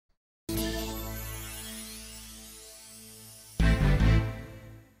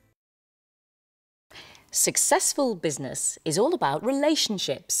Successful business is all about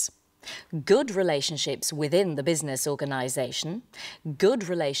relationships. Good relationships within the business organisation, good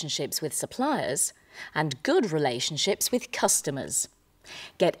relationships with suppliers, and good relationships with customers.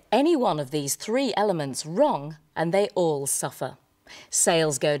 Get any one of these three elements wrong and they all suffer.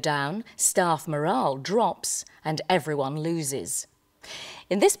 Sales go down, staff morale drops, and everyone loses.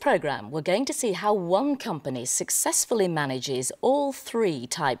 In this programme, we're going to see how one company successfully manages all three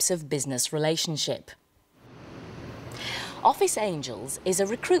types of business relationship. Office Angels is a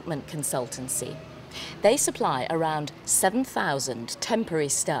recruitment consultancy. They supply around 7,000 temporary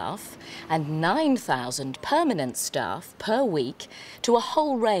staff and 9,000 permanent staff per week to a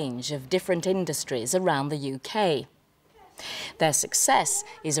whole range of different industries around the UK. Their success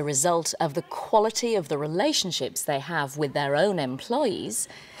is a result of the quality of the relationships they have with their own employees,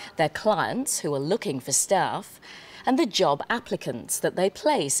 their clients who are looking for staff, and the job applicants that they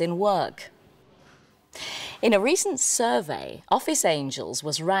place in work. In a recent survey, Office Angels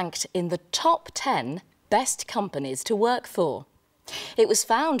was ranked in the top 10 best companies to work for. It was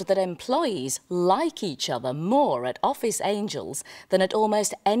found that employees like each other more at Office Angels than at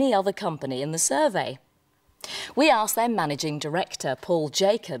almost any other company in the survey. We asked their managing director, Paul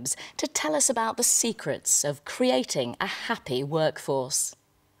Jacobs, to tell us about the secrets of creating a happy workforce.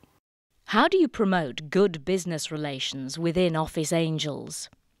 How do you promote good business relations within Office Angels?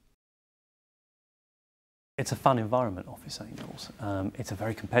 It's a fun environment, Office Angels. It's a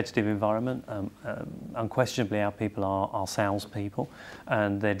very competitive environment. Unquestionably, our people are salespeople,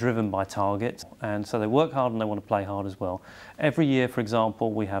 and they're driven by targets, and so they work hard and they want to play hard as well. Every year, for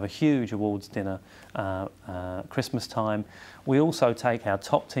example, we have a huge awards dinner Christmas time. We also take our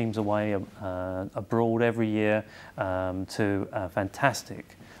top teams away abroad every year to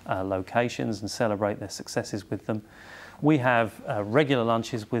fantastic locations and celebrate their successes with them. We have regular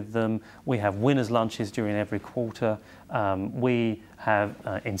lunches with them. We have winners' lunches during every quarter. We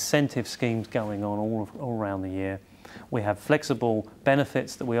have incentive schemes going on all around the year. We have flexible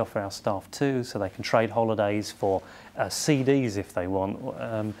benefits that we offer our staff too, so they can trade holidays for CDs if they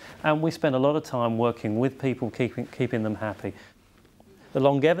want. And we spend a lot of time working with people, keeping them happy. The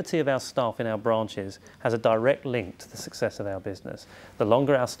longevity of our staff in our branches has a direct link to the success of our business. The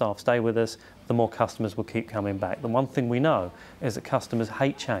longer our staff stay with us, the more customers will keep coming back. The one thing we know is that customers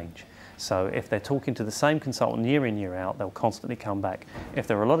hate change. So if they're talking to the same consultant year in, year out, they'll constantly come back. If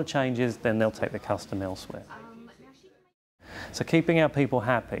there are a lot of changes, then they'll take the custom elsewhere. So keeping our people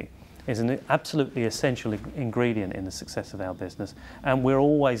happy is an absolutely essential ingredient in the success of our business. And we're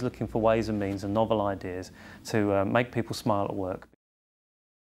always looking for ways and means and novel ideas to make people smile at work.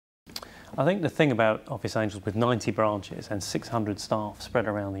 I think the thing about Office Angels with 90 branches and 600 staff spread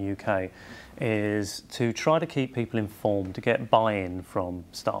around the UK is to try to keep people informed, to get buy-in from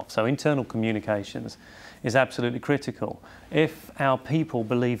staff. So internal communications is absolutely critical. If our people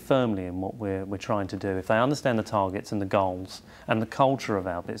believe firmly in what we're trying to do, if they understand the targets and the goals and the culture of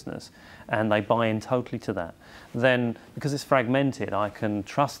our business, and they buy in totally to that, then because it's fragmented, I can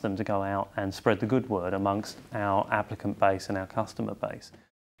trust them to go out and spread the good word amongst our applicant base and our customer base.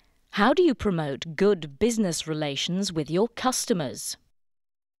 How do you promote good business relations with your customers?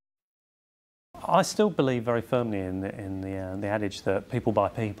 I still believe very firmly in the adage that people buy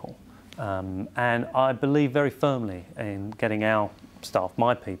people. And I believe very firmly in getting our staff,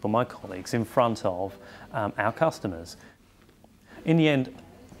 my people, my colleagues, in front of our customers. In the end,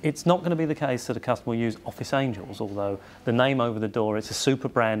 it's not going to be the case that a customer will use Office Angels, although the name over the door, it's a super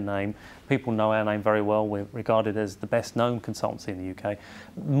brand name. People know our name very well. We're regarded as the best known consultancy in the UK.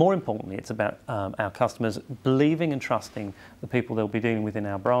 More importantly, it's about our customers believing and trusting the people they'll be dealing with in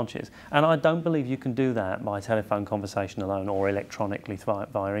our branches. And I don't believe you can do that by telephone conversation alone or electronically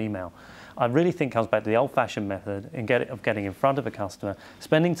via email. I really think it comes back to the old-fashioned method of getting in front of a customer,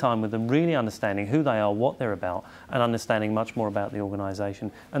 spending time with them, really understanding who they are, what they're about, and understanding much more about the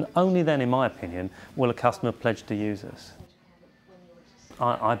organisation. And only then, in my opinion, will a customer pledge to use us.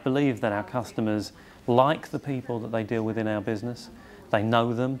 I believe that our customers like the people that they deal with in our business. They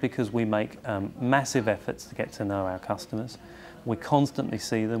know them because we make massive efforts to get to know our customers. We constantly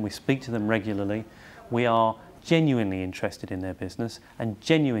see them, we speak to them regularly. We are genuinely interested in their business and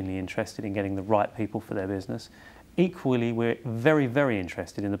genuinely interested in getting the right people for their business. Equally, we're very, very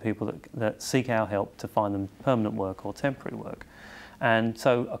interested in the people that seek our help to find them permanent work or temporary work. And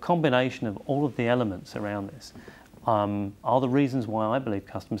so a combination of all of the elements around this are the reasons why I believe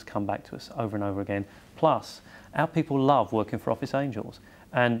customers come back to us over and over again. Plus, our people love working for Office Angels.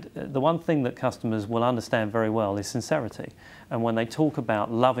 And the one thing that customers will understand very well is sincerity. And when they talk about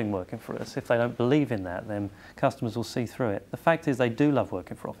loving working for us, if they don't believe in that, then customers will see through it. The fact is they do love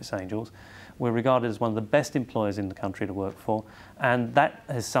working for Office Angels. We're regarded as one of the best employers in the country to work for, and that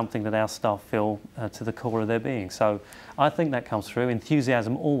is something that our staff feel to the core of their being. So I think that comes through.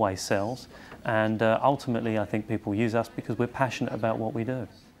 Enthusiasm always sells, and ultimately I think people use us because we're passionate about what we do.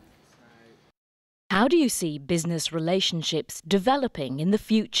 How do you see business relationships developing in the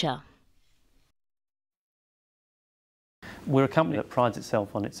future? We're a company that prides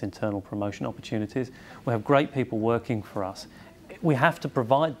itself on its internal promotion opportunities. We have great people working for us. We have to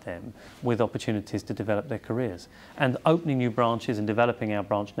provide them with opportunities to develop their careers. And opening new branches and developing our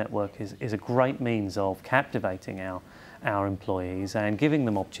branch network is a great means of captivating our employees and giving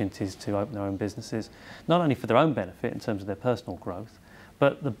them opportunities to open their own businesses, not only for their own benefit in terms of their personal growth,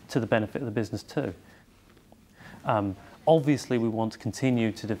 but to the benefit of the business too. Obviously, we want to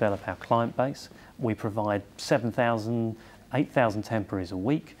continue to develop our client base. We provide 7,000, 8,000 temporaries a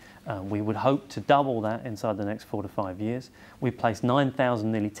week. We would hope to double that inside the next 4 to 5 years. We place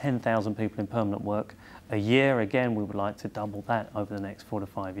 9,000, nearly 10,000 people in permanent work a year. Again, we would like to double that over the next 4 to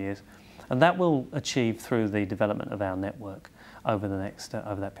 5 years. And that will achieve through the development of our network over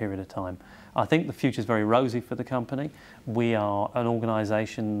that period of time. I think the future is very rosy for the company. We are an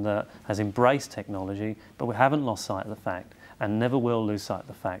organisation that has embraced technology, but we haven't lost sight of the fact, and never will lose sight of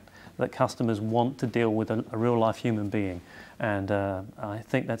the fact, that customers want to deal with a real-life human being. And I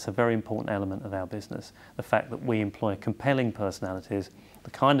think that's a very important element of our business, the fact that we employ compelling personalities,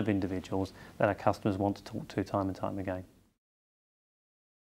 the kind of individuals that our customers want to talk to time and time again.